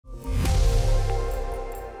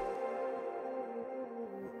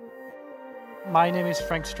My name is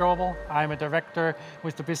Frank Strobel. I'm a director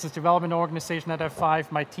with the business development organization at F5.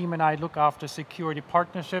 My team and I look after security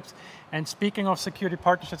partnerships. And speaking of security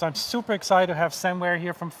partnerships, I'm super excited to have Sam Ware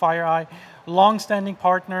here from FireEye, long-standing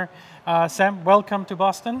partner. Sam, welcome to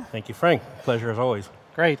Boston. Thank you, Frank. Pleasure as always.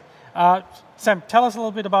 Great. Sam, tell us a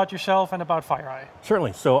little bit about yourself and about FireEye.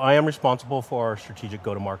 Certainly. So I am responsible for our strategic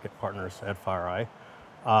go-to-market partners at FireEye.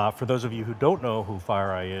 For those of you who don't know who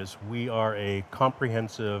FireEye is, we are a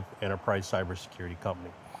comprehensive enterprise cybersecurity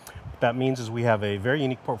company. What that means is we have a very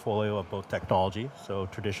unique portfolio of both technology, so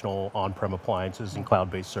traditional on-prem appliances and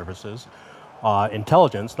cloud-based services,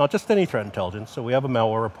 intelligence, not just any threat intelligence, so we have a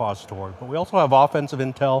malware repository, but we also have offensive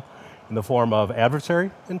intel in the form of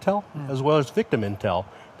adversary intel, as well as victim intel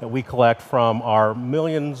that we collect from our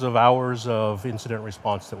millions of hours of incident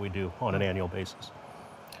response that we do on an annual basis.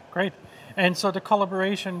 Great. And so the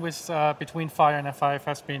collaboration with, between Fire and F5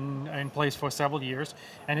 has been in place for several years,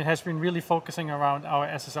 and it has been really focusing around our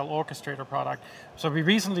SSL Orchestrator product. So we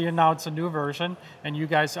recently announced a new version, and you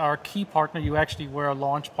guys are a key partner. You actually were a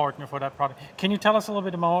launch partner for that product. Can you tell us a little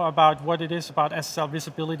bit more about what it is about SSL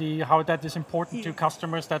visibility, how that is important to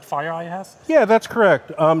customers that FireEye has? Yeah, that's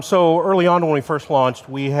correct. So early on when we first launched,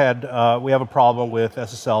 we have a problem with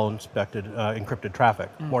SSL encrypted traffic.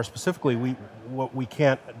 More specifically, we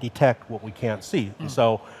can't detect what we can't see. And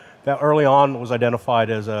so that early on was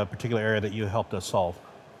identified as a particular area that you helped us solve.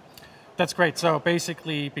 That's great. So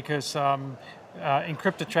basically, because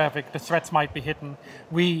encrypted traffic, the threats might be hidden,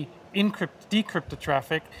 we decrypt the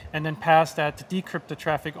traffic and then pass that decrypted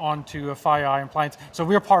traffic onto a FireEye appliance. So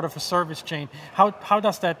we're part of a service chain. How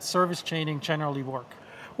does that service chaining generally work?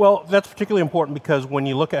 Well, that's particularly important because when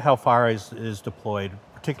you look at how FireEye is deployed,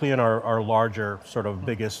 particularly in our larger, sort of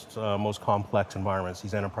biggest, most complex environments,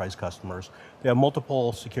 these enterprise customers, they have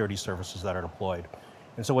multiple security services that are deployed.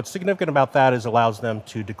 And so what's significant about that is it allows them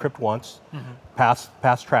to decrypt once, pass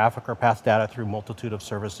traffic or pass data through a multitude of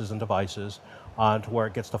services and devices to where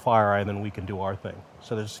it gets to FireEye, and then we can do our thing.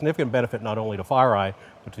 So there's a significant benefit not only to FireEye,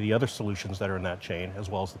 but to the other solutions that are in that chain, as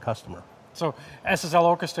well as the customer. So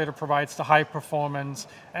SSL Orchestrator provides the high performance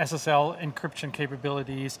SSL encryption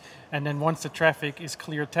capabilities, and then once the traffic is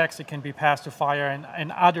clear text, it can be passed to Fire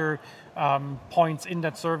and other points in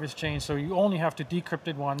that service chain. So you only have to decrypt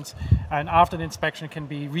it once, and after the inspection it can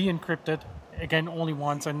be re-encrypted, again only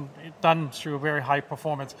once, and done through a very high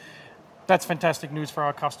performance. That's fantastic news for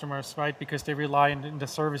our customers, right? Because they rely in the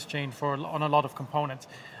service chain on a lot of components.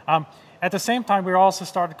 At the same time, we also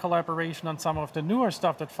started collaboration on some of the newer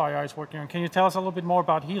stuff that FireEye is working on. Can you tell us a little bit more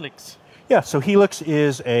about Helix? Yeah, so Helix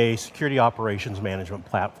is a security operations management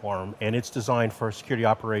platform, and it's designed for a security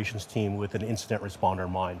operations team with an incident responder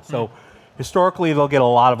in mind. So historically, they'll get a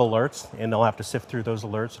lot of alerts, and they'll have to sift through those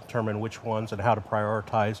alerts, determine which ones and how to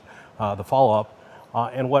prioritize the follow-up.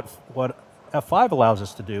 And what F5 allows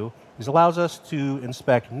us to do is allows us to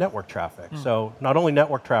inspect network traffic. So not only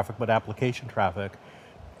network traffic, but application traffic,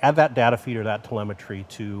 add that data feed or that telemetry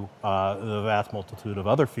to the vast multitude of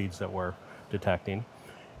other feeds that we're detecting,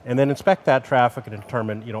 and then inspect that traffic and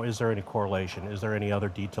determine, is there any correlation? Is there any other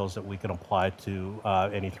details that we can apply to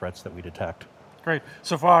any threats that we detect? Great.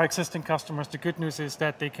 So for our existing customers, the good news is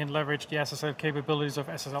that they can leverage the SSL capabilities of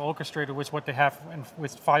SSL Orchestrator with what they have, and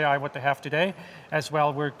with FireEye what they have today. As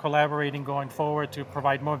well, we're collaborating going forward to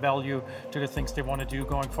provide more value to the things they want to do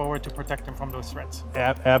going forward to protect them from those threats.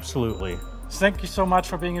 Absolutely. Thank you so much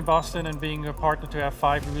for being in Boston and being a partner to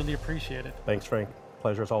F5. We really appreciate it. Thanks, Frank.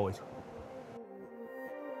 Pleasure as always.